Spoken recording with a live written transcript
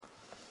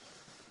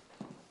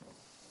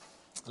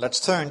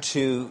Let's turn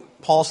to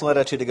Paul's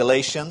letter to the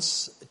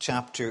Galatians,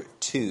 chapter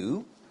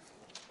 2.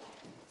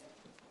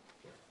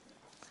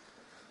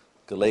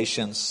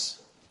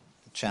 Galatians,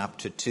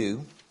 chapter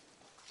 2.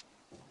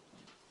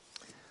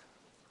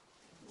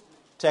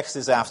 Text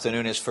this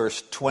afternoon is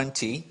verse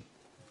 20.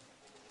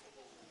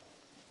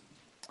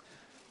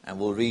 And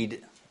we'll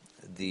read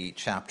the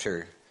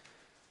chapter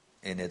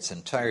in its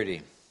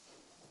entirety.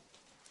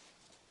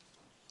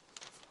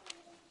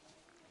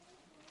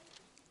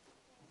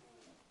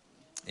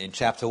 In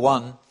chapter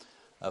 1,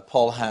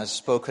 Paul has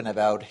spoken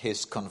about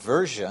his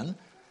conversion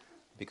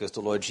because the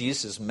Lord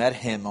Jesus met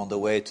him on the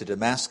way to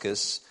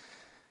Damascus,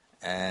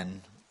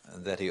 and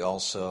that he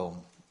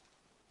also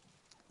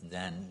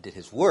then did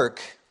his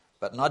work,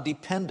 but not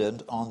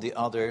dependent on the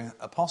other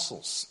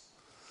apostles.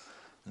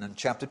 And in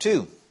chapter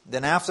 2,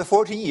 then after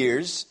 14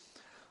 years,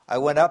 I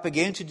went up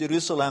again to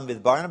Jerusalem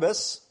with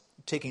Barnabas,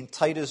 taking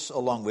Titus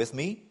along with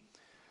me.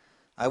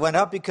 I went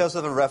up because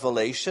of a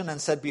revelation and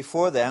said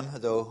before them,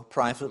 though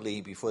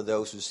privately before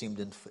those who seemed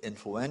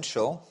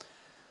influential,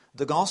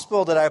 the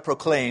gospel that I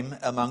proclaim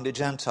among the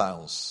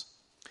Gentiles,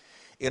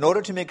 in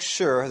order to make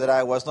sure that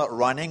I was not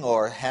running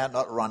or had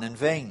not run in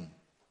vain.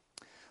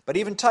 But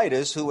even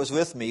Titus, who was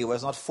with me,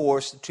 was not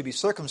forced to be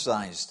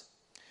circumcised,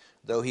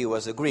 though he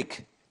was a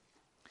Greek.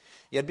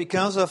 Yet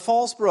because of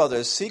false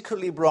brothers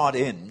secretly brought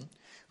in,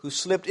 who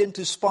slipped in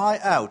to spy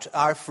out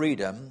our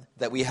freedom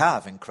that we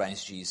have in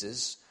Christ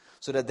Jesus,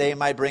 so that they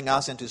might bring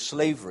us into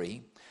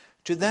slavery,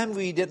 to them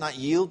we did not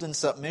yield in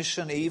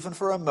submission even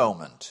for a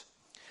moment,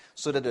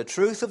 so that the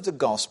truth of the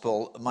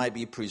gospel might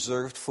be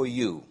preserved for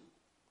you.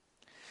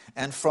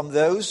 And from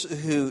those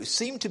who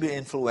seem to be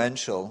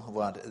influential,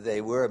 what they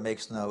were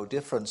makes no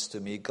difference to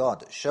me.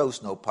 God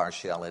shows no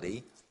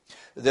partiality.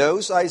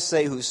 Those, I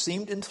say, who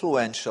seemed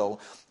influential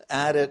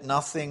added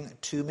nothing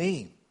to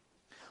me.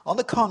 On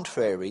the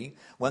contrary,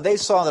 when they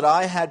saw that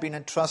I had been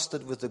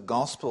entrusted with the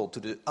gospel to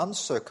the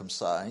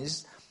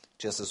uncircumcised,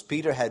 just as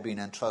Peter had been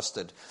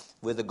entrusted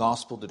with the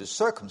gospel to the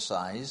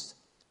circumcised,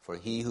 for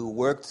he who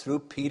worked through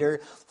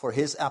Peter for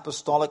his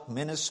apostolic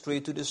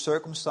ministry to the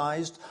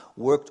circumcised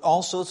worked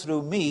also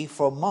through me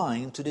for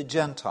mine to the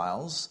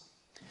Gentiles.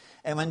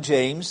 And when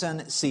James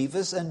and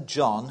Cephas and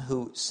John,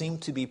 who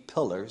seemed to be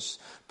pillars,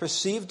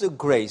 perceived the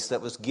grace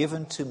that was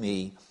given to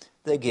me,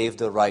 they gave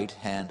the right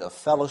hand of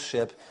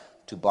fellowship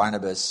to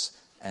Barnabas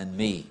and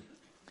me,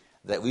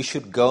 that we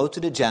should go to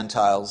the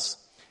Gentiles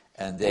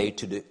and they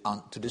to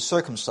the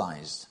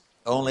circumcised.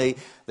 Only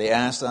they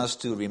asked us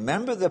to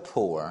remember the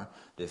poor,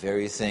 the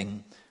very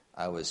thing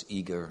I was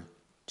eager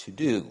to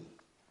do.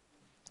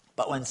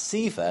 But when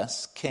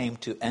Cephas came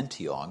to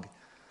Antioch,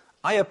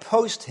 I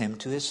opposed him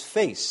to his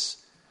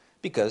face,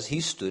 because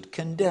he stood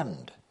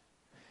condemned.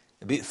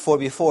 For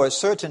before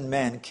certain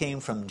men came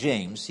from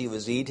James, he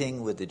was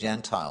eating with the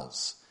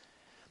Gentiles.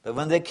 But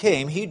when they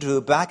came, he drew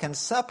back and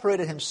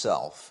separated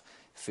himself,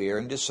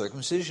 fearing the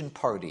circumcision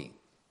party.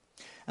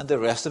 And the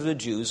rest of the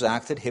Jews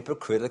acted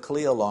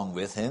hypocritically along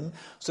with him,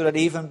 so that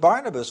even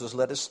Barnabas was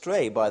led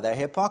astray by their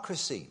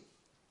hypocrisy.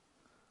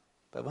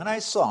 But when I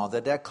saw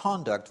that their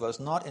conduct was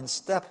not in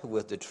step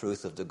with the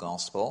truth of the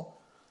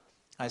gospel,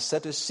 I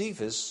said to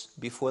Cephas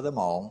before them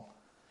all,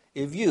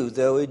 if you,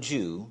 though a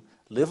Jew,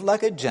 live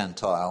like a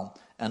Gentile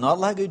and not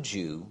like a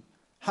Jew,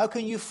 how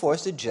can you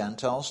force the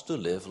Gentiles to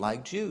live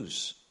like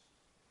Jews?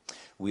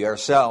 We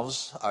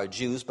ourselves are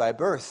Jews by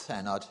birth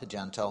and not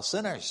Gentile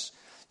sinners.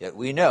 Yet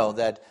we know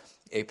that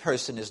a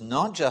person is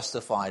not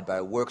justified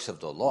by works of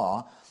the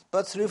law,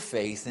 but through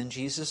faith in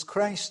Jesus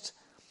Christ.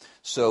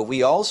 So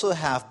we also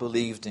have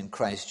believed in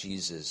Christ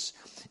Jesus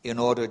in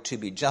order to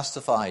be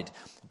justified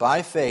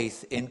by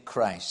faith in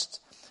Christ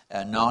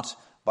and not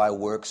by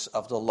works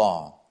of the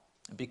law.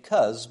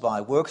 Because by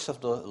works of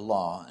the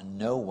law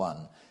no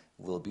one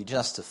will be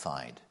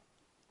justified.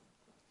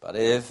 But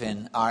if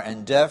in our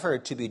endeavor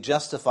to be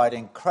justified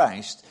in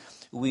Christ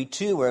we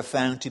too were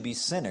found to be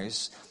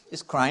sinners,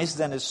 is Christ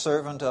then a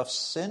servant of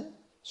sin?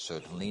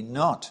 Certainly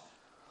not.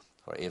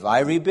 For if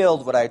I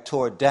rebuild what I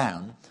tore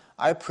down,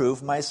 I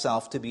prove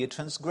myself to be a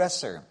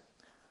transgressor.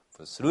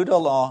 For through the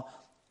law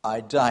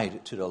I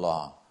died to the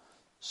law,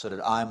 so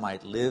that I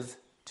might live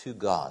to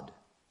God.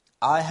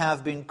 I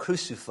have been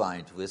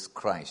crucified with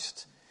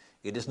Christ.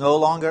 It is no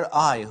longer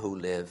I who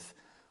live,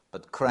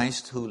 but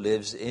Christ who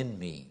lives in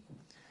me.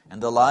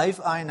 And the life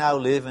I now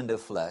live in the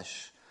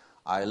flesh,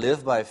 I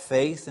live by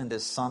faith in the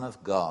Son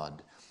of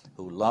God,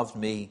 who loved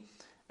me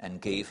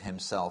and gave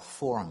himself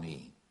for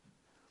me.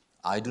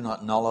 I do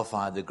not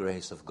nullify the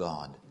grace of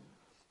God.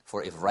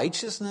 For if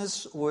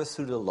righteousness were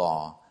through the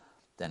law,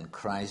 then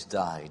Christ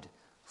died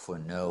for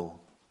no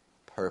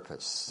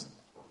purpose.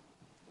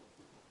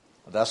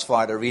 Thus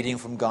far, the reading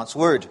from God's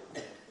Word.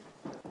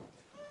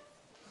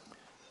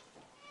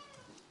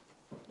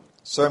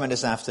 Sermon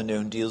this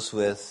afternoon deals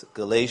with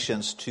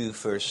Galatians 2,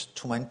 verse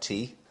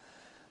 20.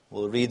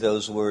 We'll read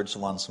those words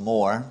once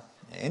more.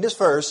 In this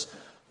verse,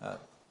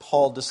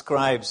 Paul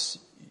describes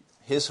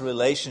his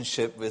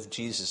relationship with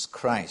Jesus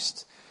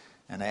Christ.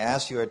 And I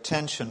ask your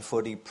attention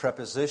for the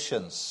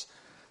prepositions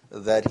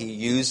that he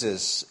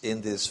uses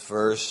in this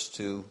verse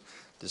to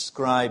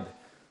describe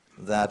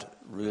that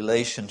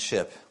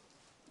relationship.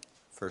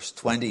 Verse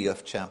 20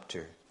 of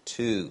chapter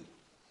 2.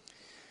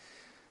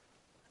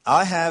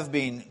 I have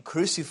been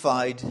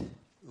crucified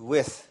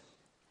with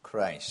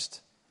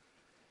Christ.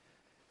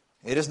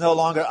 It is no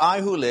longer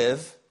I who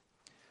live,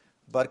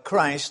 but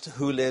Christ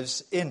who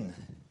lives in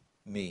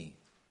me.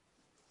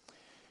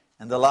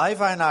 And the life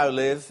I now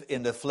live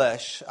in the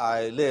flesh,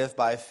 I live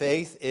by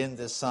faith in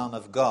the Son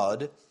of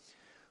God,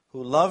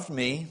 who loved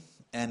me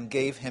and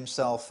gave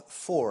himself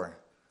for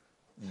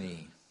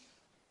me.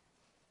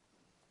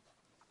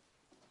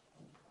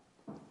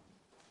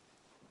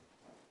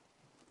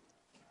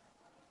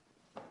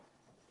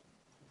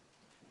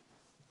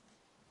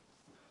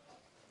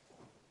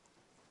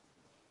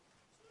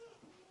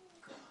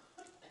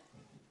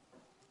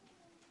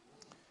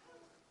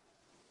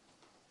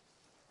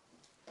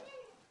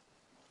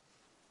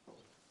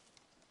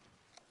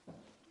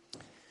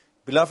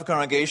 Beloved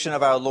congregation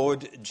of our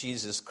Lord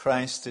Jesus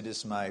Christ, it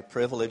is my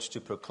privilege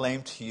to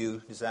proclaim to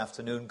you this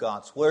afternoon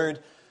God's Word,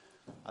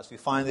 as we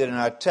find it in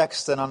our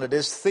text, and under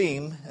this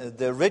theme,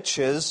 the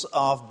riches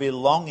of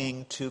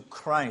belonging to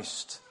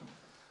Christ.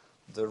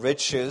 The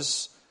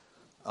riches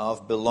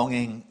of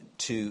belonging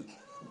to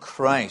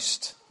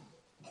Christ.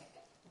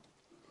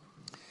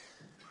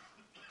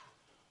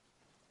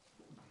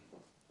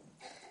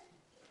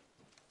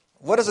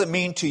 What does it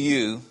mean to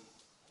you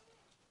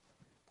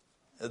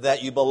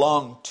that you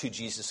belong to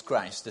Jesus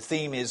Christ? The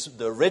theme is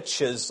the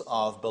riches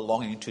of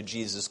belonging to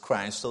Jesus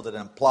Christ, so that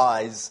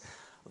implies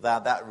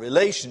that that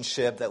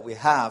relationship that we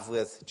have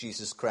with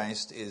Jesus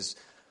Christ is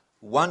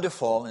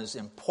wonderful, is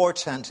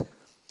important.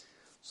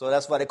 So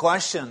that's why the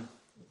question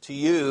to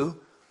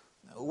you,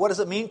 what does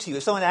it mean to you?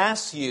 If someone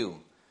asks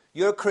you,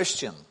 you're a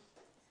Christian,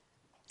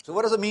 so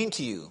what does it mean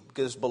to you?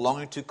 Because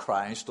belonging to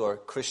Christ or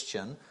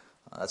Christian,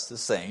 that's the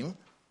same.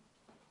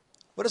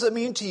 What does it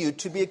mean to you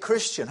to be a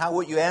Christian? How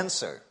would you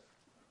answer?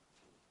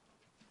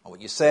 What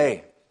would you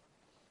say?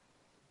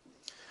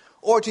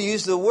 Or to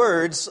use the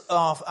words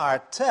of our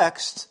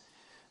text,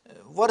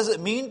 what does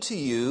it mean to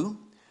you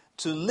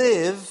to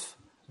live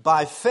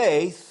by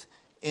faith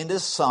in the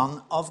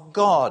Son of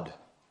God?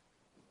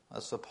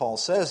 That's what Paul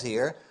says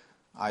here.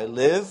 I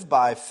live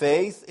by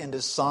faith in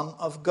the Son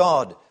of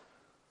God.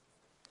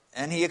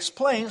 And he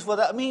explains what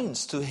that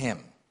means to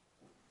him.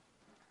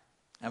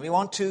 And we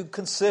want to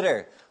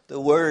consider the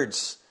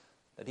words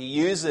that he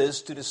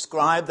uses to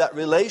describe that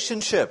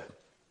relationship.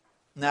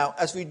 Now,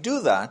 as we do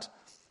that,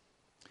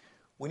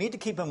 we need to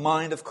keep in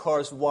mind, of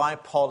course, why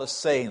Paul is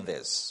saying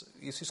this.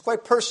 It's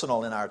quite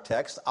personal in our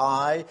text.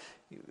 My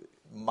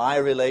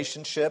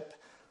relationship.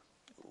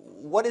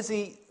 Why is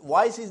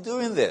he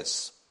doing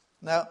this?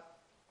 Now,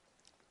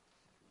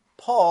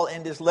 Paul,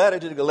 in this letter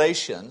to the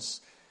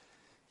Galatians,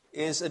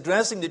 is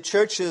addressing the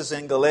churches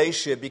in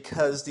Galatia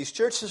because these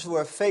churches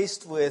were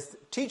faced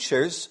with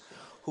teachers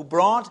who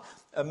brought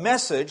a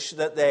message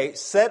that they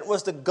said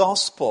was the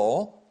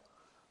gospel.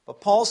 But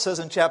Paul says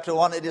in chapter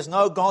 1, it is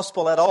no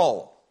gospel at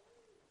all.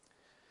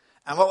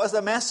 And what was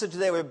the message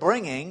they were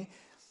bringing?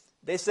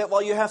 They said,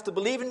 well, you have to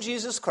believe in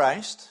Jesus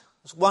Christ.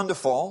 It's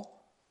wonderful.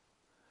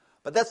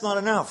 But that's not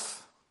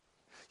enough.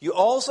 You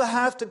also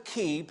have to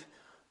keep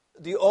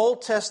the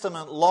Old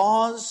Testament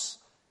laws.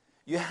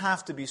 You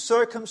have to be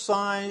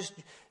circumcised.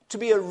 To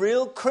be a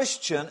real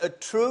Christian, a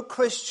true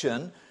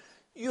Christian,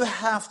 you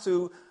have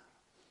to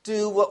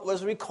do what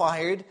was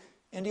required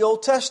in the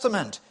Old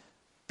Testament,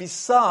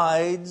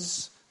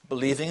 besides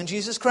believing in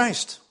Jesus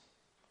Christ.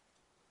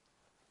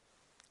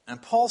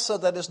 And Paul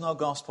said that is no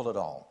gospel at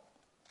all.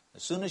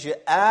 As soon as you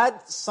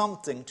add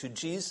something to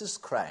Jesus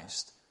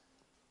Christ,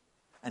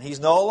 and he's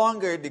no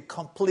longer the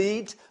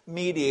complete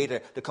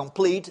mediator, the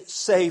complete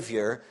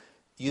Savior,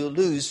 you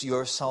lose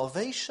your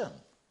salvation.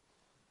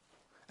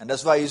 And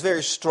that's why he's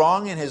very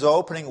strong in his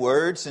opening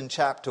words in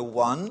chapter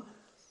 1.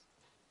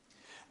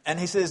 And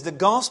he says, the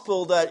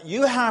gospel that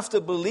you have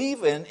to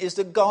believe in is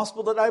the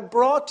gospel that I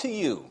brought to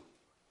you.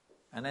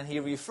 And then he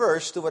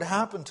refers to what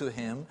happened to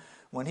him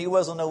when he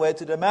was on the way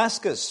to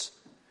Damascus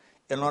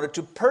in order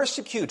to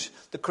persecute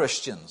the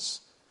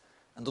Christians.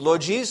 And the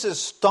Lord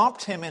Jesus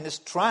stopped him in his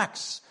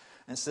tracks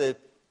and said,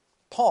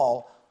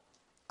 Paul,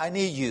 I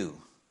need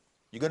you.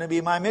 You're going to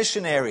be my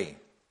missionary.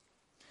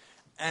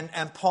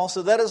 And Paul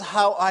said, that is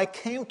how I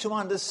came to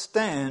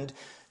understand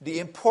the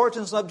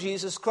importance of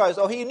Jesus Christ.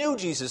 Oh, he knew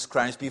Jesus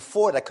Christ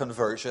before that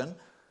conversion.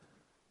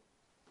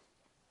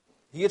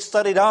 He had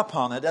studied up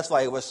on it. That's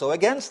why he was so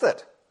against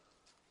it.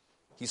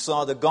 He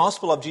saw the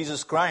gospel of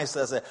Jesus Christ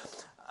as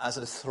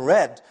a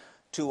threat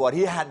to what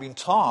he had been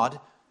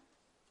taught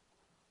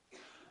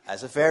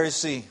as a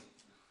Pharisee.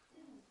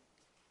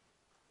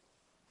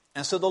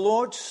 And so the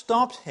Lord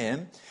stopped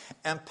him,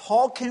 and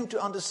Paul came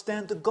to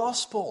understand the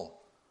gospel.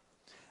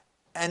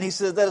 And he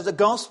said that is the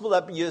gospel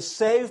that you're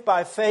saved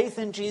by faith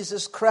in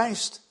Jesus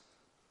Christ.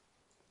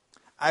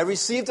 I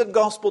received the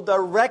gospel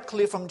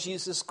directly from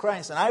Jesus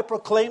Christ, and I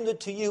proclaimed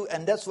it to you,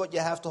 and that's what you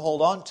have to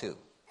hold on to.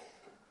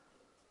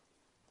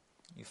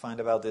 You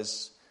find about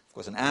this, of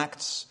course, in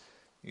Acts.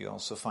 You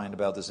also find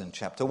about this in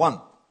chapter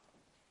 1.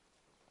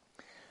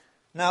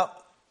 Now,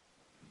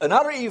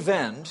 Another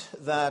event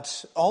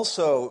that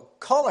also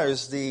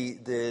colors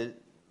the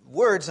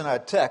words in our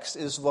text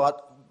is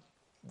what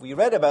we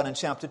read about in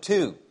chapter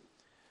 2.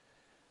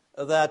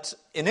 That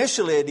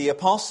initially the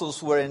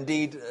apostles were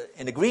indeed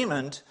in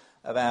agreement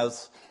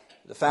about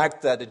the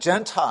fact that the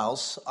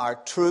Gentiles are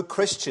true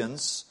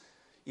Christians,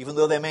 even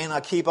though they may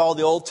not keep all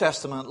the Old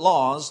Testament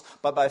laws,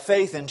 but by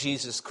faith in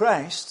Jesus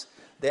Christ,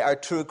 they are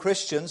true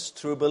Christians,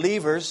 true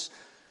believers.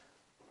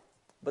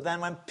 But then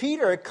when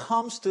Peter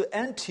comes to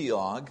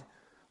Antioch,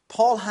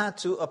 Paul had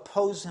to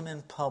oppose him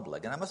in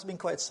public. And that must have been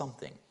quite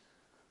something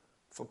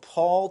for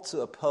Paul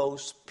to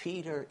oppose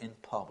Peter in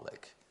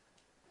public.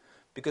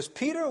 Because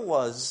Peter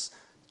was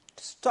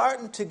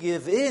starting to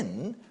give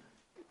in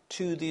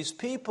to these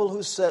people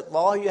who said,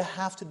 well, you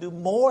have to do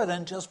more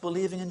than just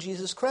believing in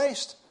Jesus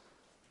Christ.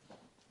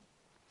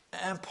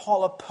 And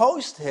Paul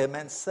opposed him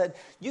and said,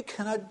 you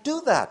cannot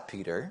do that,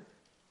 Peter.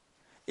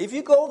 If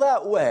you go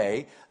that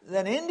way,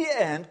 then in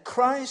the end,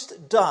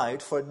 Christ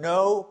died for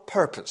no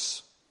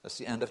purpose. That's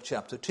the end of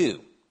chapter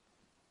 2.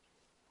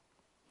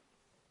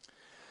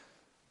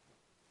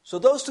 So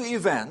those two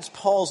events,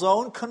 Paul's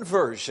own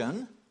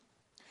conversion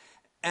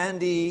and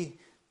the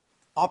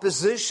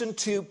opposition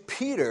to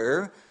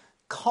Peter,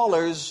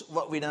 colors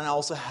what we then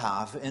also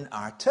have in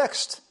our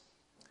text.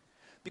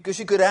 Because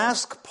you could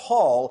ask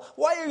Paul,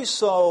 why are you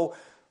so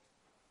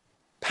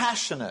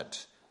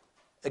passionate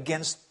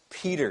against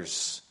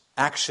Peter's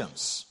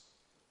actions?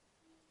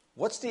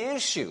 What's the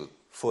issue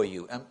for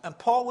you? And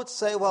Paul would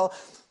say, well,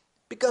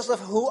 because of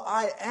who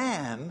I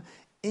am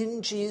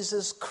in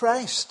Jesus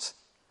Christ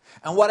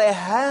and what I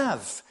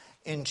have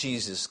in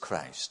Jesus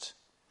Christ.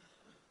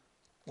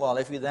 Well,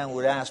 if you then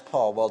would ask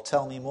Paul, well,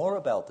 tell me more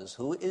about this.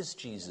 Who is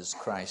Jesus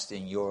Christ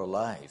in your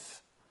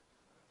life?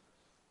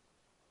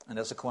 And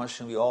that's a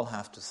question we all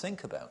have to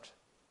think about.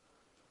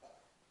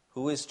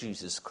 Who is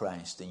Jesus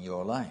Christ in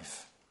your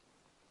life?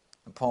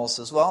 And Paul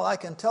says, well, I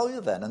can tell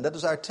you that. And that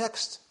is our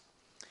text.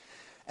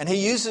 And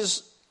he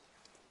uses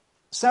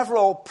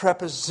several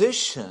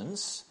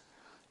prepositions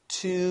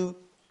to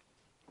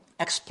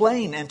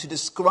explain and to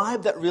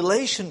describe that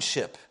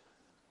relationship.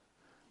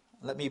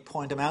 Let me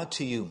point them out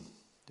to you.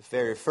 The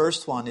very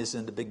first one is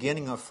in the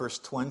beginning of verse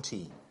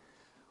 20,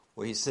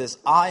 where he says,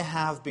 I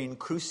have been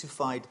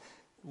crucified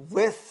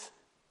with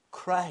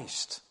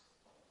Christ.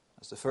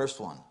 That's the first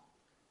one.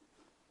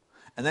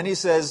 And then he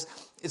says,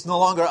 it's no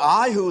longer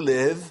I who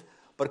live,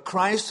 but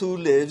Christ who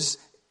lives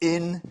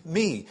in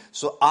me.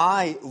 So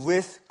I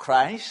with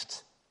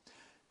Christ,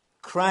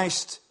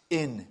 Christ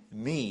in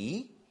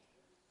me.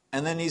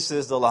 And then he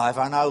says, the life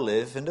I now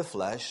live in the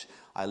flesh,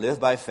 I live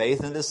by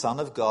faith in the Son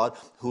of God,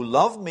 who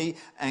loved me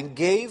and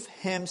gave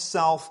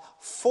himself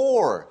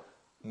for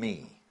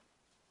me.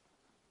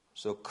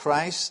 So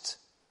Christ,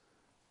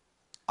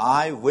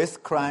 I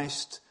with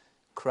Christ,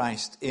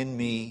 Christ in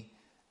me,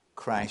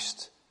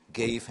 Christ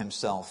gave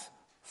himself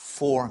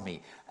for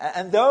me.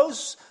 And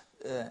those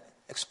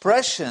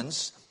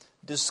expressions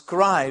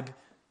describe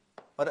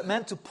what it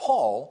meant to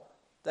Paul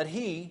that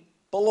he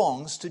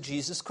belongs to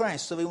Jesus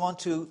Christ. So we want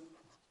to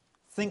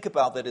think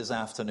about that this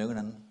afternoon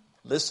and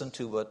listen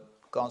to what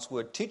God's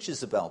Word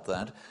teaches about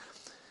that.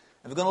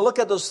 And we're going to look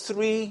at those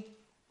three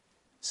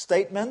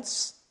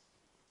statements,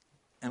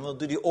 and we'll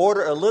do the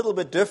order a little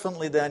bit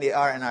differently than they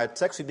are in our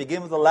text. We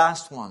begin with the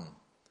last one,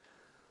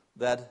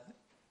 that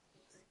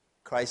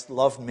Christ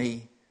loved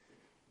me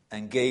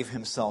and gave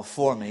himself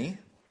for me.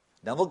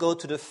 Then we'll go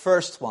to the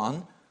first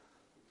one,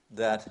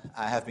 that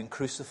I have been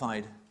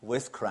crucified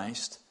with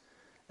Christ.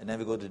 And then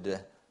we go to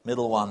the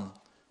middle one,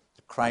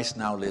 that Christ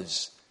now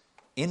lives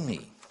in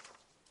me.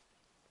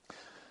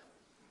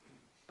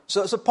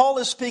 So Paul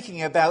is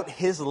speaking about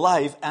his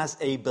life as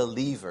a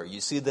believer.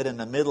 You see that in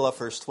the middle of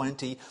verse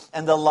 20.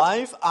 And the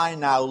life I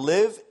now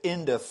live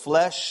in the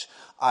flesh,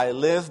 I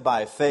live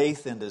by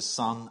faith in the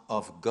Son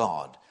of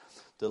God.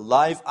 The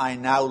life I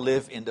now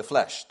live in the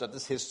flesh. That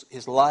is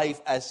his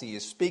life as he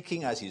is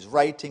speaking, as he's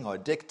writing or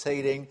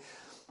dictating.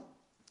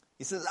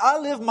 He says, I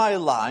live my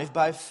life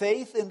by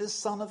faith in the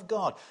Son of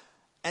God.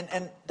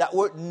 And that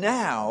word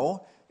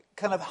now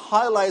kind of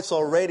highlights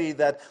already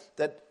that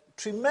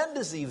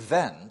tremendous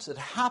event that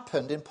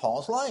happened in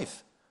Paul's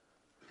life.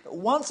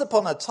 Once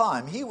upon a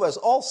time, he was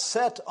all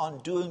set on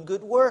doing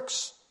good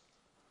works.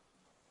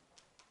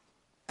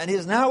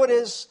 And now it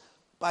is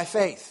by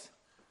faith.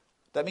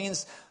 That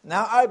means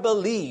now I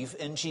believe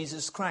in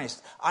Jesus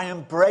Christ. I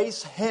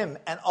embrace him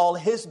and all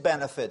his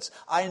benefits.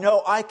 I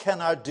know I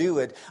cannot do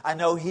it. I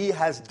know he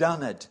has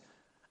done it.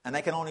 And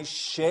I can only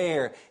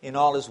share in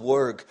all his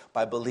work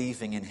by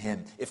believing in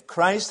him. If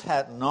Christ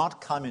had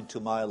not come into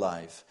my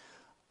life,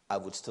 I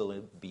would still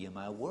be in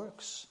my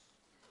works.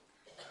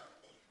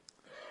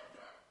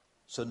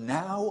 So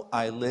now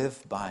I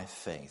live by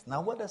faith.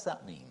 Now what does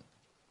that mean?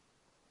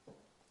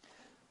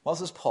 Well,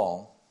 says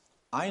Paul,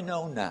 I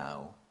know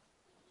now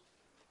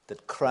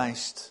that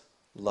Christ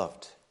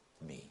loved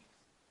me.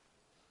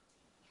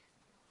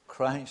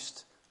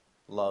 Christ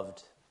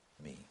loved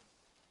me.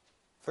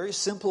 Very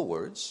simple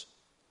words,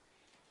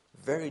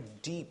 very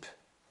deep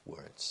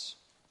words.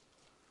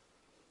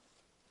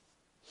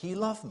 He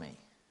loved me.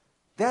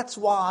 That's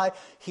why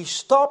he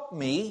stopped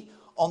me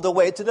on the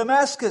way to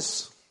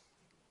Damascus.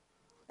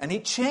 And he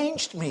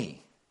changed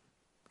me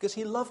because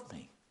he loved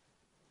me.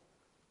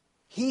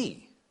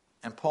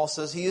 And Paul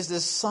says he is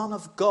the Son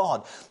of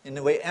God, in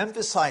a way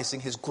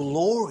emphasizing his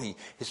glory,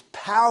 his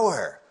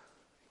power.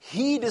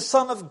 He, the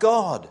Son of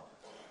God,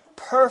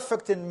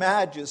 perfect in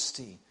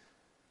majesty,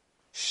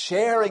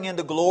 sharing in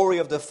the glory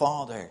of the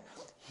Father.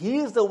 He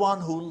is the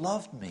one who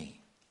loved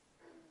me.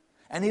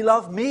 And he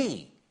loved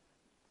me.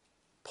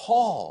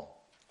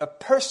 Paul, a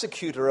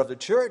persecutor of the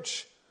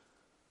church.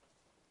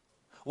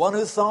 One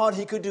who thought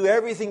he could do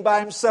everything by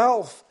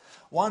himself.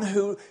 One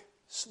who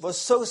was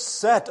so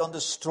set on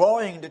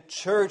destroying the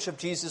church of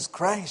Jesus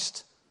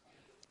Christ.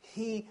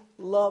 He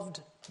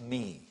loved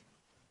me.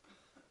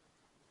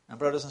 And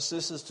brothers and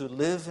sisters, to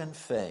live in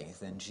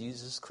faith in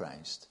Jesus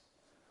Christ,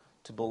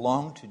 to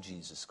belong to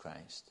Jesus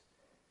Christ,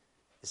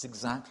 is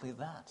exactly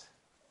that.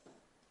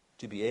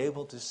 To be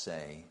able to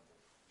say,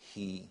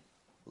 he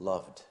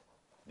loved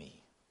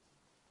me.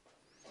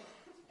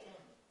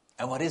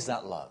 And what is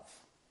that love?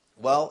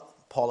 Well,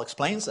 Paul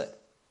explains it.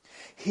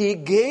 He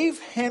gave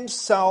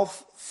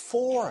himself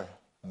for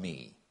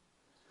me.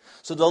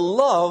 So the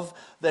love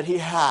that he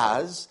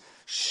has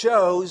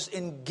shows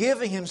in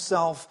giving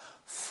himself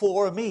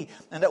for me.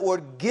 And that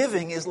word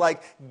giving is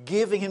like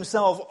giving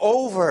himself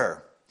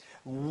over,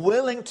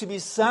 willing to be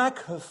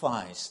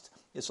sacrificed.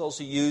 It's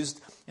also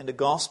used in the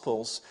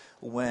Gospels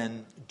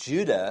when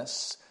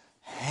Judas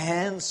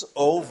hands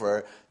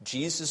over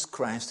Jesus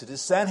Christ to the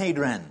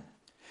Sanhedrin.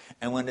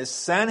 And when the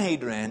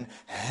Sanhedrin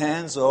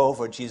hands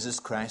over Jesus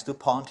Christ to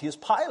Pontius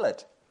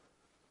Pilate.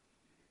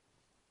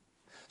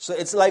 So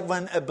it's like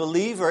when a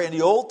believer in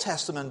the Old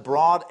Testament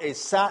brought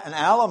an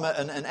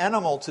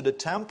animal to the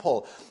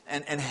temple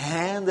and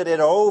handed it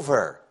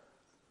over.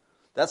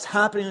 That's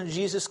happening in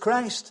Jesus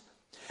Christ.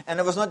 And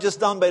it was not just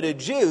done by the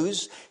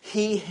Jews.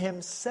 He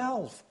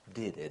himself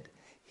did it.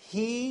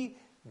 He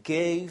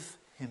gave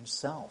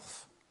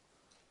himself.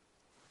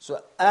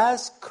 So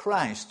as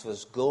Christ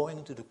was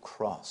going to the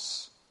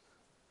cross,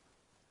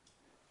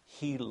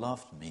 he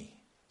loved me.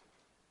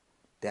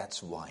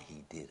 That's why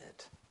he did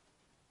it.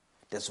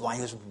 That's why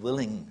he was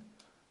willing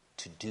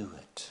to do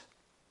it.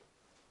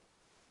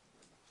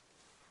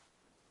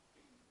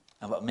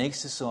 And what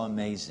makes it so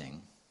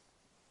amazing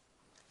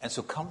and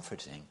so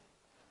comforting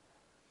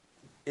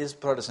is,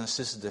 brothers and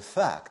sisters, the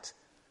fact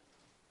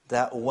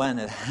that when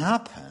it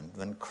happened,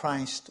 when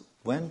Christ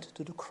went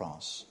to the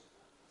cross,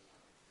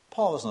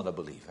 Paul was not a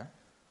believer.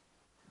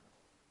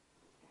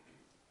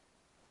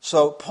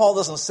 So Paul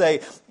doesn't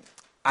say,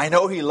 I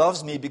know he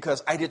loves me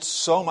because I did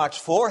so much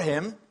for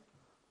him.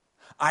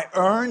 I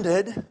earned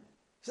it. He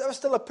said, I was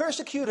still a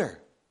persecutor.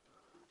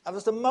 I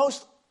was the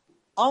most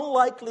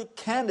unlikely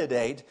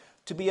candidate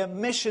to be a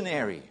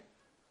missionary.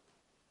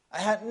 I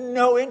had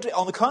no interest.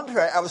 On the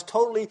contrary, I was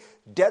totally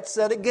dead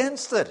set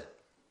against it.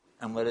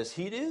 And what does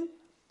he do?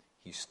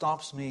 He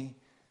stops me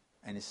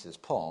and he says,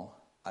 Paul,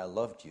 I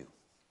loved you.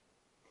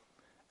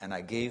 And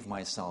I gave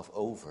myself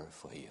over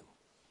for you.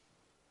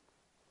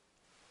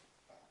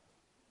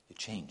 You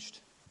changed.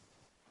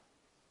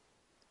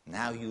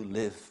 Now you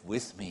live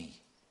with me.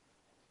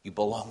 You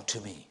belong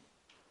to me.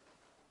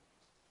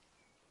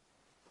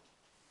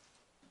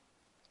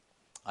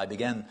 I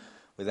began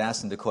with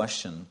asking the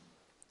question,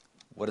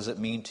 what does it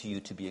mean to you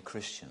to be a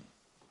Christian?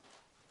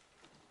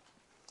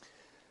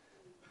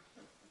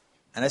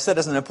 And I said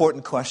it's an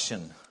important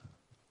question.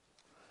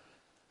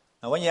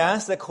 Now when you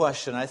ask that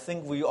question, I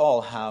think we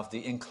all have the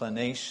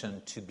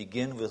inclination to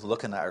begin with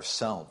looking at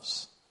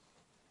ourselves.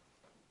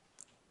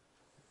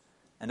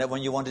 And that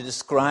when you want to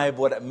describe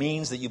what it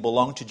means that you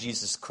belong to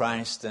Jesus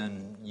Christ,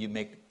 and you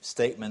make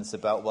statements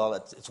about, well,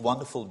 it's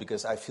wonderful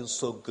because I feel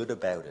so good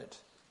about it.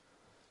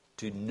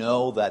 To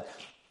know that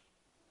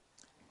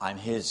I'm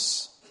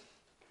his.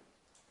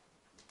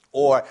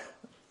 Or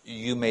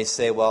you may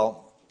say,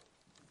 well,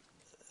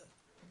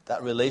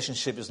 that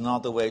relationship is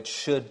not the way it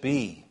should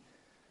be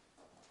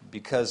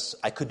because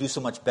I could do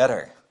so much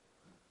better.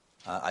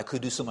 I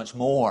could do so much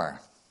more.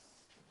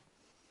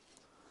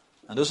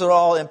 And those are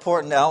all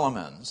important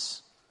elements.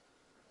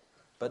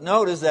 But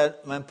notice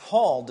that when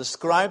Paul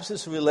describes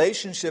his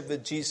relationship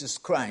with Jesus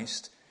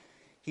Christ,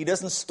 he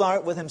doesn't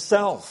start with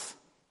himself.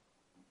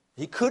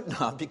 He could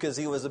not because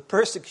he was a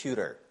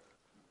persecutor.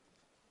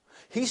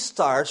 He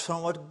starts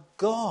from what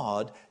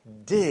God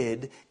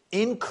did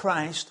in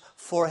Christ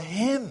for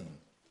him.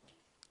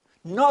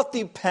 Not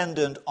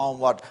dependent on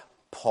what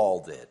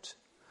Paul did,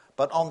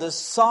 but on the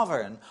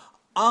sovereign,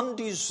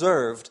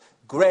 undeserved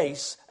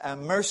grace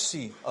and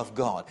mercy of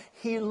God.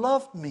 He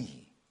loved me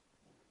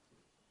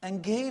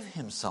and gave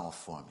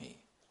himself for me.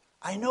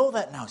 I know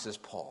that now, says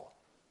Paul.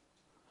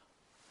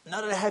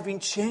 Now that I have been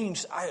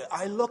changed,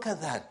 I look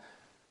at that.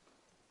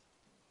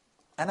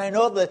 And I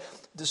know that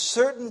the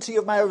certainty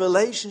of my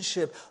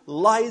relationship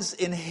lies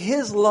in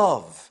his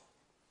love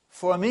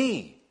for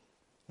me,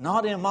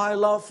 not in my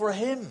love for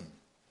him.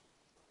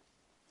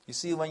 You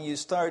see, when you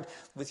start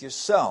with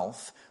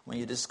yourself, when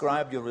you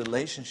describe your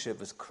relationship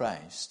with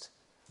Christ,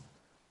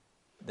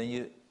 then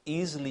you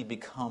easily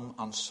become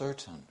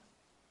uncertain.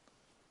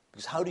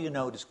 Because how do you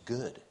know it is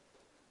good?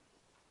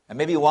 And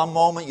maybe one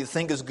moment you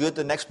think it's good,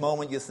 the next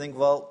moment you think,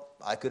 well,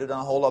 I could have done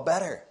a whole lot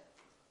better.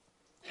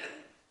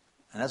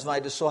 And that's why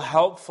it is so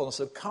helpful and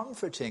so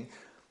comforting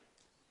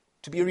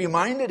to be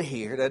reminded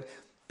here that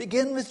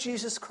begin with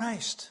Jesus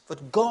Christ.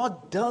 What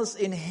God does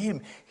in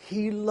him,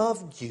 he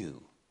loved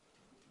you.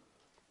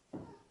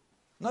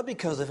 Not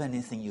because of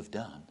anything you've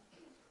done,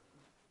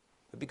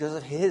 but because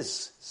of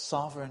his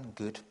sovereign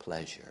good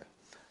pleasure.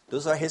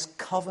 Those are his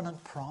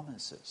covenant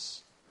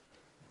promises.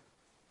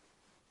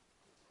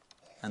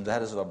 And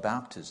that is what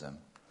baptism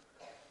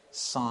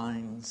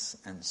signs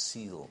and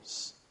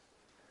seals.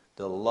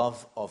 The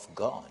love of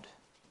God.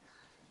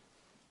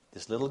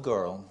 This little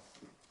girl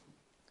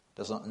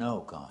does not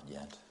know God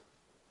yet.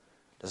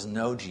 Doesn't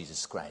know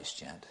Jesus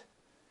Christ yet.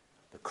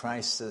 But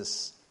Christ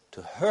says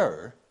to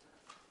her,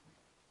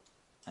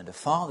 and the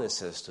Father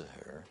says to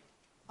her,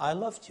 I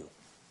loved you.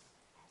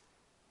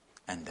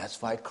 And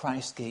that's why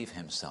Christ gave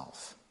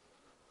himself.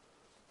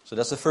 So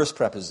that's the first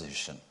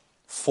preposition.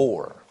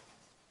 For.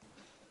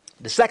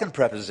 The second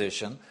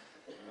preposition,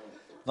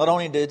 not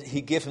only did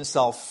he give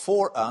himself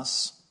for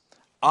us,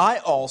 I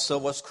also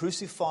was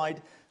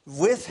crucified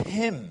with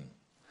him.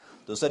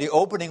 Those are the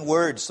opening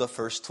words of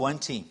verse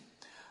 20.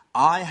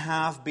 I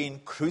have been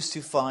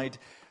crucified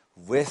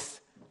with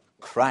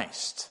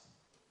Christ.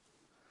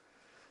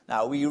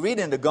 Now, we read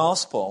in the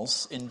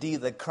Gospels,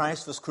 indeed, that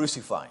Christ was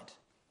crucified.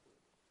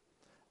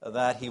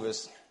 That he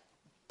was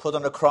put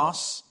on the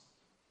cross.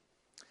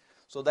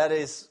 So that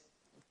is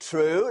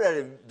true,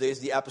 that there's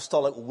the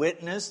apostolic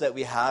witness that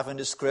we have in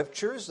the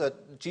Scriptures,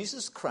 that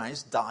Jesus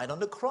Christ died on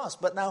the cross.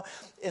 But now,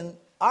 in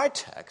our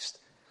text,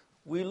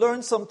 we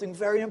learn something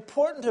very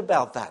important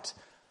about that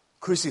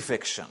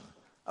crucifixion,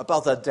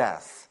 about that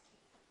death.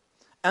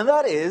 And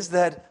that is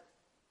that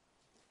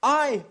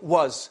I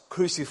was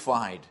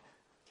crucified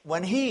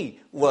when he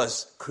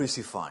was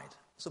crucified.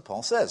 So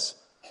Paul says,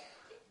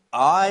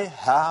 I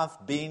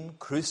have been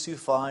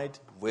crucified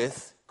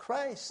with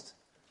Christ.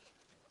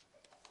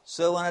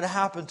 So when it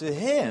happened to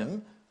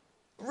him,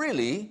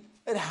 really,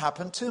 it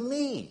happened to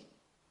me.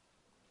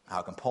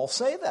 How can Paul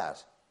say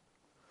that?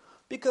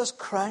 Because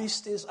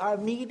Christ is our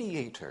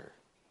mediator,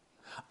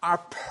 our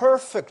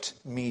perfect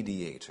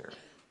mediator.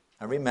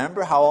 And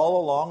remember how all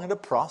along in the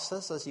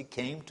process, as he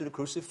came to the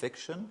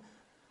crucifixion,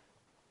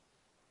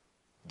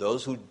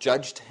 those who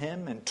judged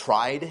him and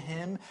tried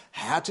him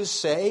had to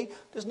say,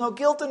 there's no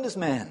guilt in this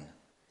man.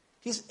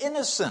 He's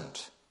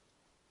innocent.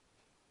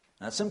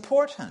 And that's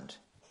important,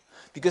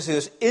 because he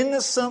was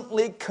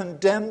innocently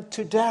condemned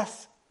to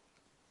death.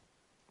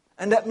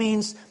 And that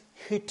means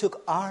he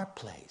took our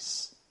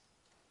place.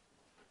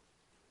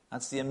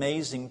 That's the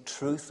amazing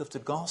truth of the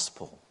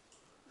gospel.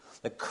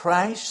 That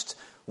Christ,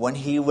 when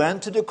he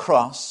went to the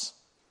cross,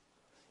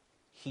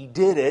 he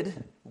did it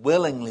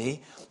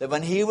willingly. That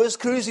when he was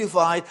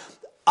crucified,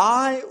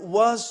 I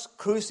was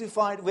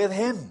crucified with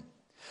him.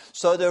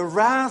 So the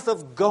wrath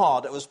of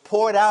God that was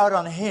poured out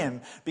on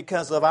him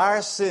because of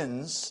our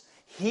sins,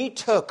 he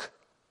took.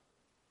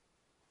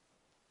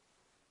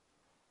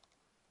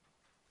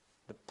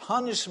 The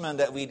punishment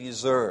that we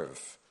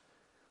deserve,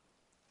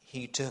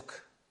 he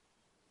took.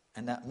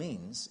 And that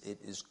means it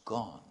is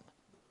gone.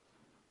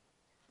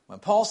 When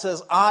Paul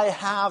says, I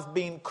have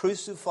been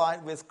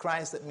crucified with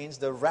Christ, that means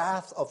the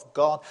wrath of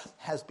God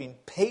has been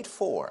paid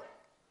for.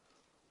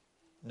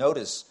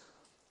 Notice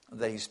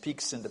that he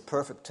speaks in the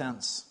perfect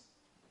tense.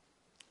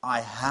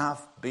 I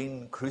have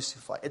been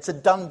crucified. It's a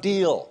done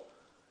deal.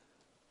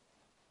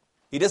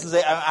 He doesn't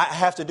say, I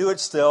have to do it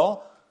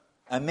still,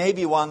 and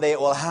maybe one day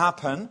it will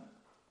happen.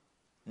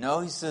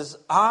 No, he says,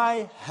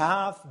 I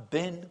have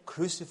been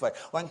crucified.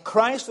 When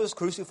Christ was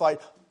crucified,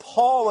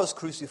 Paul was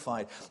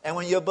crucified. And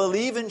when you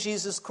believe in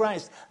Jesus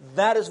Christ,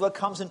 that is what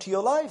comes into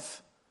your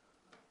life.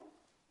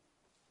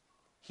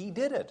 He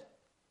did it.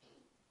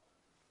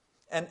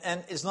 And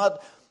it's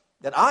not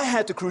that I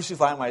had to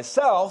crucify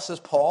myself, says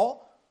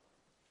Paul.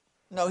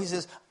 No, he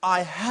says,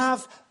 I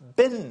have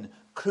been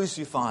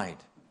crucified.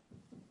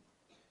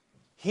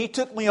 He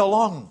took me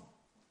along.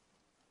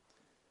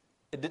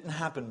 It didn't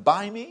happen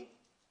by me.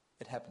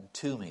 It happened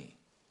to me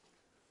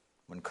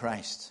when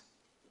Christ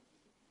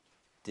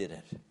did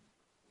it.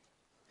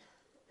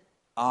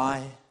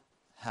 I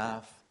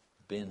have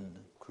been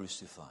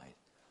crucified.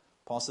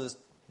 Paul says,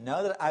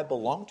 now that I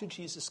belong to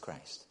Jesus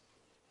Christ,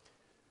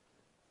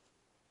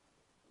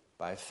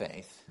 by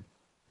faith,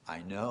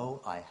 I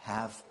know I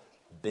have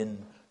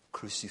been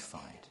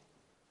crucified.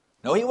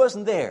 No, he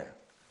wasn't there.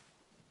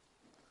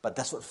 But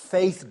that's what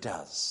faith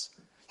does.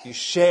 You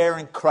share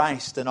in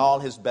Christ and all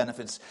his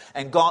benefits.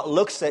 And God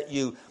looks at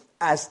you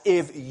as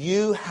if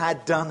you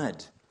had done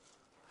it.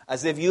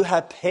 As if you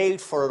had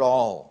paid for it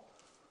all.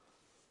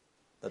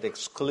 That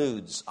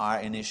excludes our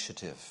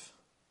initiative.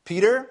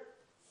 Peter,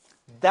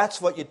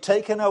 that's what you're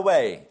taking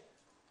away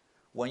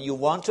when you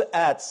want to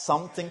add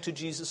something to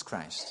Jesus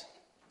Christ.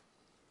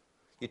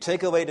 You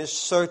take away the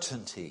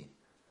certainty,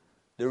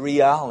 the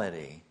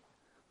reality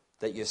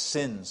that your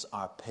sins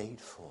are paid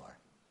for.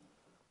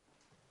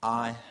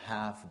 I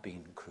have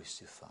been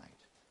crucified.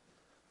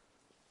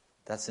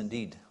 That's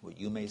indeed what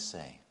you may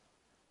say.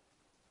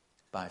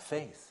 By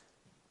faith.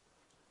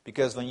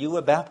 Because when you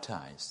were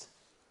baptized,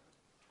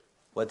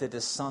 what did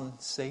the Son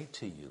say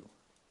to you?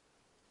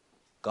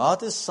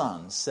 God the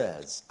Son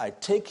says, I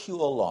take you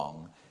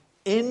along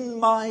in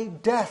my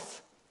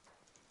death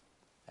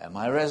and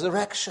my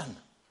resurrection.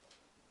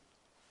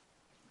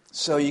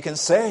 So you can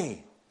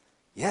say,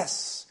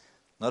 yes,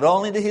 not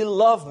only did he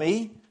love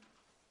me,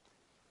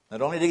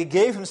 not only did he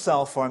give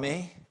himself for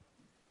me,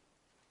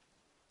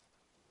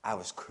 I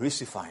was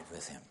crucified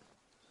with him.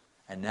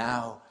 And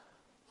now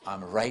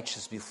I'm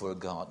righteous before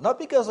God. Not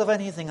because of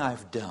anything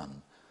I've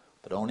done,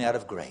 but only out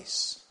of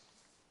grace.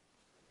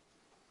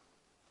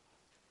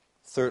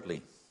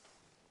 Thirdly,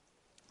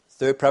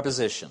 third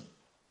preposition.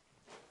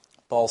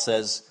 Paul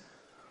says,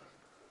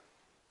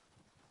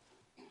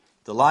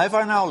 the life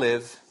I now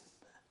live,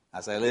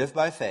 as I live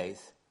by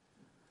faith,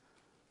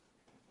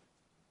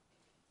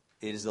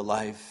 it is the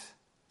life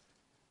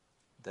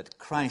that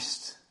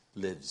Christ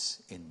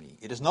lives in me.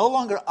 It is no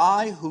longer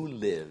I who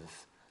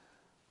live,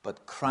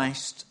 but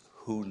Christ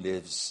who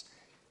lives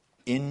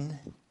in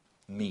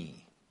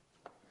me.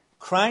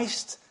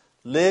 Christ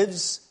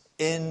lives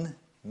in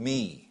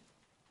me.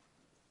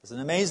 It's an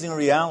amazing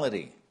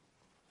reality.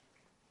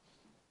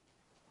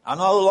 I'm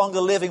no longer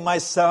living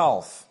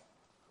myself.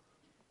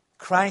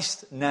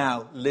 Christ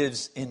now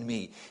lives in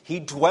me. He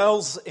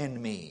dwells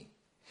in me.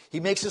 He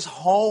makes his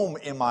home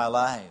in my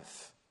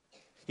life.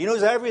 He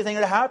knows everything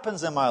that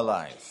happens in my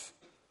life.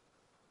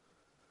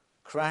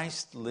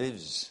 Christ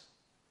lives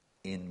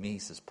in me,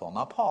 says Paul.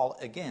 Now, Paul,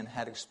 again,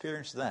 had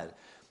experienced that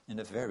in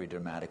a very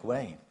dramatic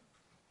way.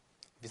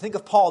 If you think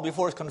of Paul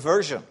before his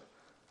conversion,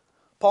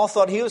 Paul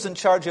thought he was in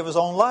charge of his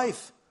own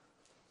life.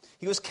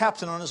 He was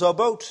captain on his own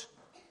boat.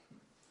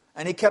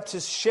 And he kept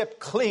his ship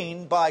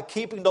clean by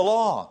keeping the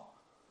law.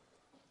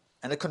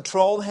 And it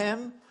controlled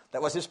him.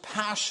 That was his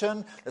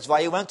passion. That's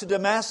why he went to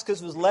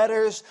Damascus with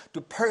letters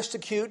to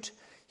persecute.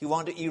 He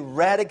wanted to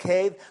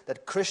eradicate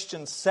that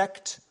Christian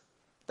sect.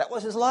 That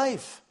was his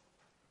life.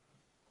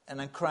 And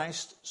then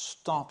Christ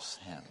stops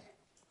him.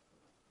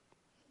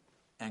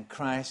 And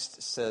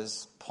Christ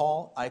says,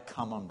 Paul, I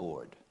come on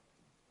board.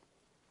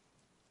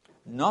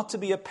 Not to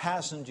be a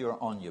passenger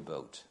on your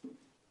boat.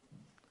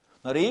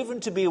 Not even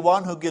to be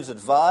one who gives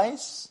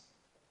advice.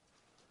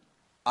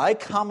 I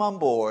come on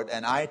board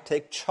and I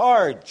take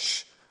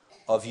charge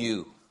of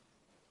you.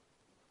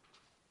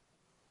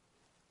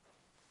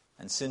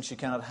 And since you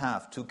cannot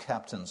have two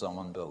captains on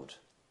one boat,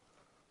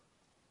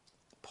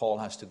 Paul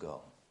has to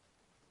go.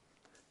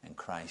 And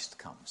Christ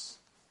comes.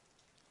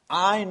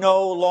 I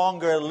no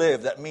longer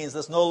live. That means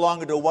there's no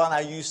longer the one I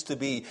used to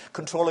be,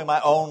 controlling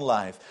my own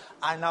life.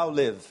 I now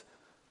live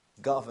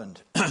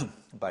governed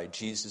by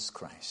Jesus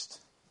Christ.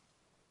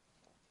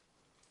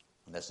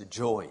 And that's the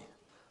joy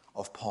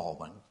of Paul.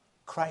 When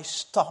Christ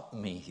stopped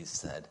me, he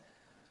said,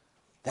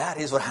 that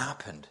is what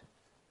happened.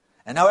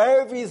 And now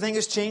everything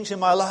has changed in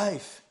my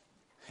life.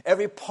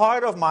 Every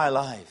part of my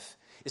life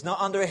is now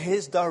under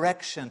his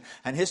direction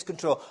and his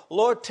control.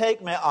 Lord,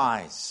 take my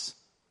eyes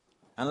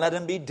and let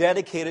them be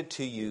dedicated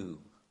to you.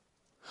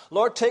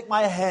 Lord, take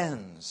my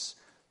hands.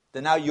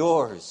 They're now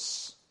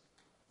yours.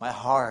 My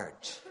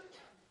heart,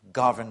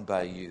 governed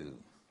by you.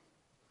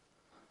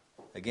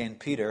 Again,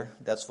 Peter,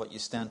 that's what you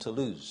stand to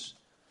lose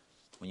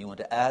when you want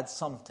to add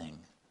something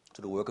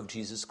to the work of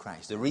Jesus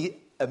Christ. The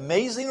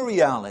amazing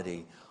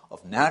reality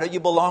of now that you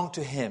belong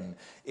to him,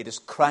 it is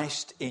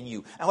Christ in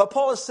you. And what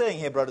Paul is saying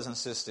here, brothers and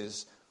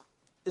sisters,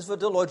 is what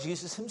the Lord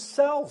Jesus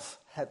himself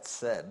had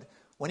said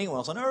when he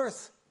was on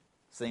earth.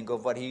 Think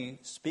of what he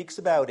speaks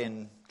about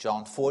in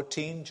John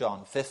 14,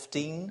 John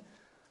 15.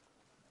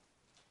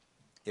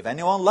 If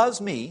anyone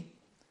loves me,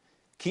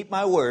 keep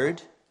my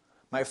word,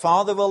 my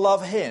Father will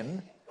love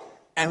him,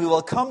 and we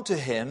will come to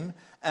him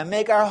and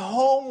make our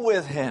home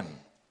with him.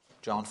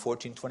 John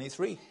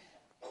 14:23.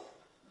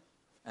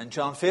 And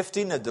John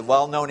 15, the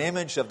well-known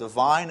image of the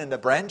vine and the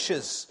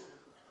branches.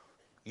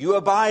 You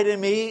abide in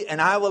me,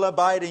 and I will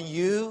abide in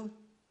you.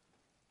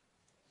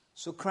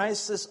 So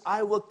Christ says,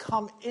 I will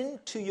come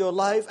into your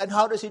life. And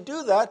how does he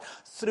do that?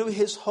 Through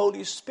his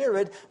Holy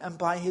Spirit and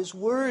by his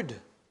word.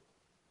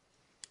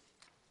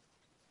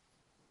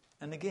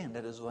 And again,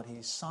 that is what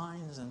he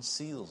signs and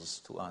seals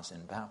to us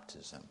in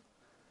baptism.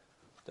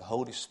 The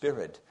Holy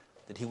Spirit,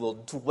 that he will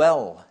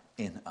dwell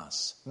in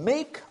us.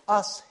 Make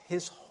us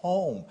his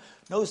home.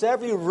 Knows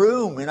every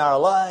room in our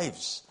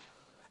lives.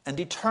 And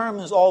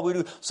determines all we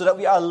do so that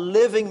we are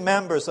living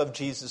members of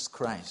Jesus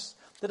Christ.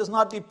 That is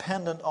not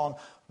dependent on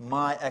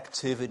my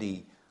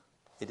activity.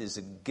 It is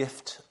a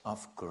gift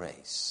of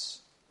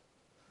grace.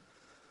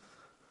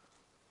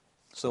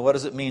 So what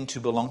does it mean to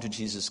belong to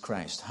Jesus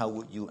Christ? How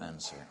would you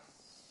answer?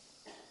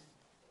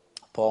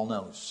 Paul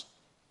knows.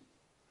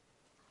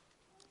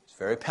 He's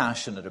very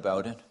passionate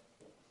about it.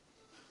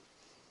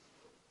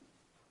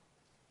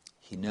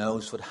 He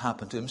knows what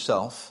happened to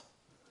himself.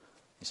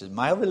 He says,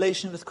 my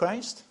relation with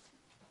Christ,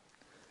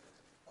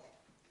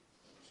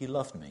 he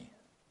loved me.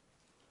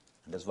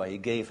 And that's why he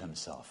gave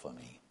himself for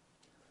me.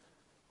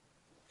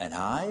 And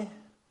I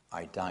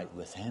died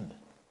with him.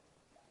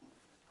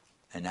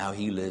 And now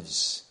he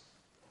lives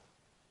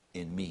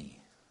in me.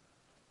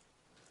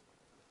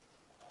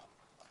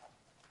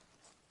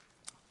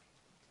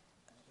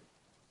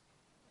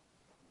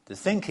 The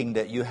thinking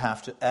that you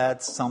have to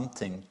add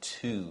something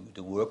to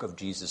the work of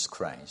Jesus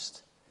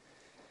Christ,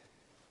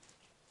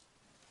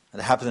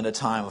 that happened in the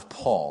time of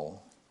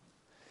Paul,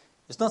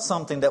 is not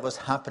something that was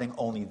happening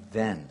only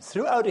then.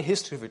 Throughout the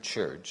history of the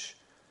church,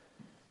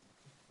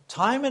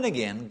 time and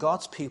again,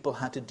 God's people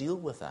had to deal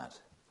with that.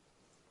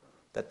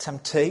 That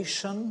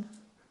temptation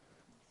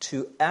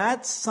to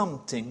add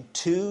something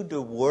to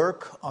the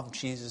work of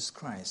Jesus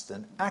Christ.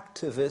 An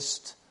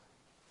activist,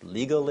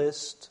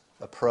 legalist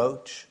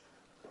approach.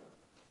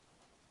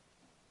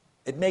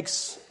 It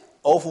makes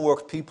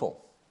overworked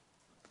people,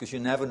 because you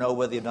never know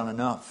whether you've done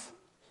enough.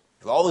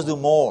 You always do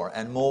more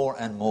and more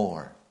and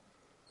more.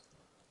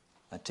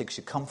 That takes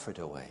your comfort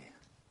away.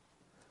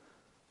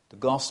 The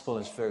gospel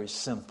is very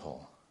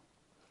simple.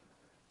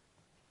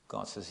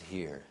 God says,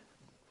 here,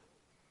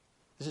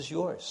 this is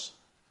yours,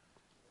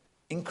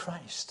 in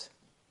Christ.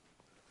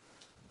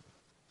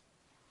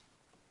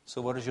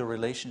 So what is your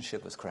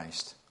relationship with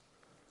Christ?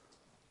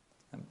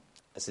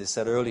 As I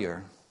said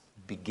earlier,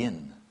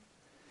 begin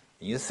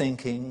in your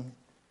thinking,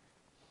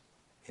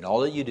 in all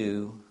that you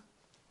do,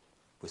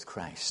 with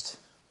Christ.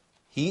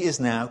 He is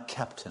now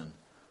captain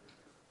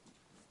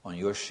on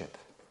your ship.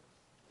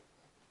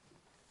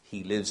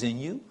 He lives in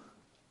you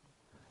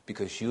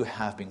because you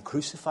have been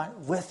crucified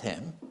with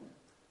him,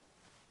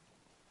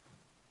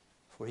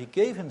 for he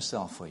gave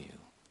himself for you.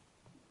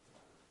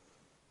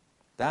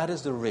 That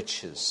is the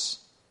riches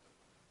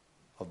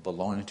of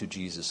belonging to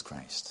Jesus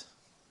Christ.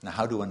 Now,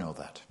 how do I know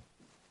that?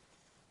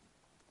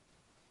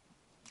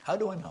 How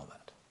do I know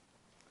that?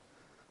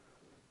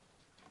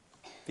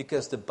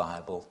 Because the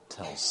Bible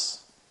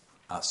tells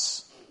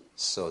us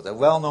so. The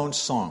well-known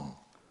song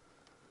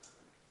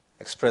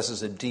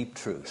expresses a deep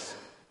truth.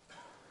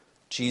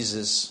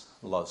 Jesus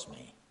loves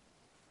me.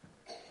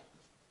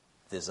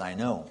 This I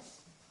know.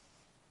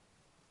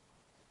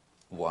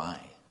 Why?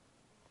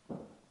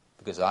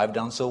 Because I've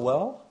done so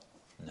well?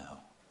 No.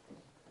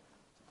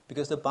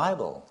 Because the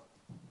Bible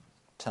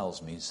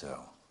tells me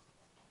so.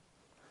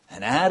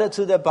 And added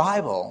to the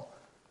Bible,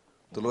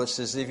 the Lord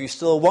says, if you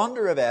still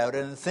wonder about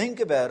it and think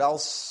about it, I'll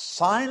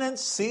sign and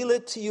seal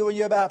it to you in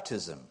your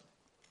baptism.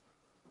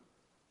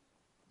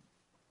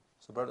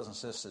 So brothers and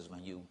sisters,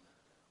 when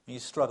you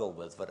struggle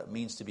with what it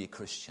means to be a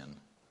Christian,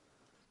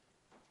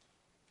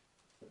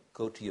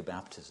 go to your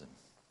baptism.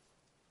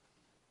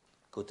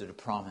 Go to the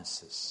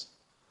promises.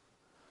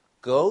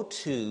 Go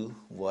to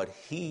what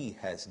he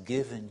has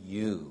given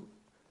you.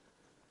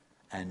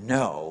 And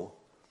know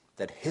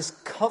that his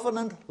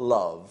covenant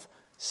love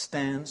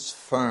stands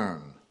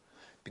firm.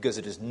 Because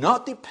it is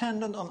not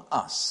dependent on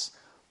us,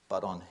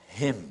 but on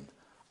him,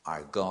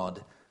 our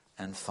God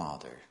and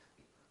Father.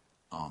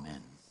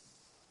 Amen.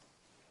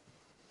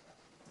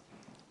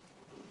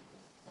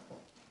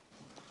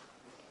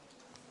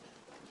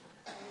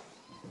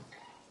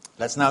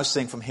 Let's now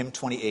sing from hymn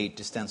 28,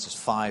 stanzas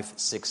 5,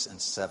 6,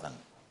 and 7.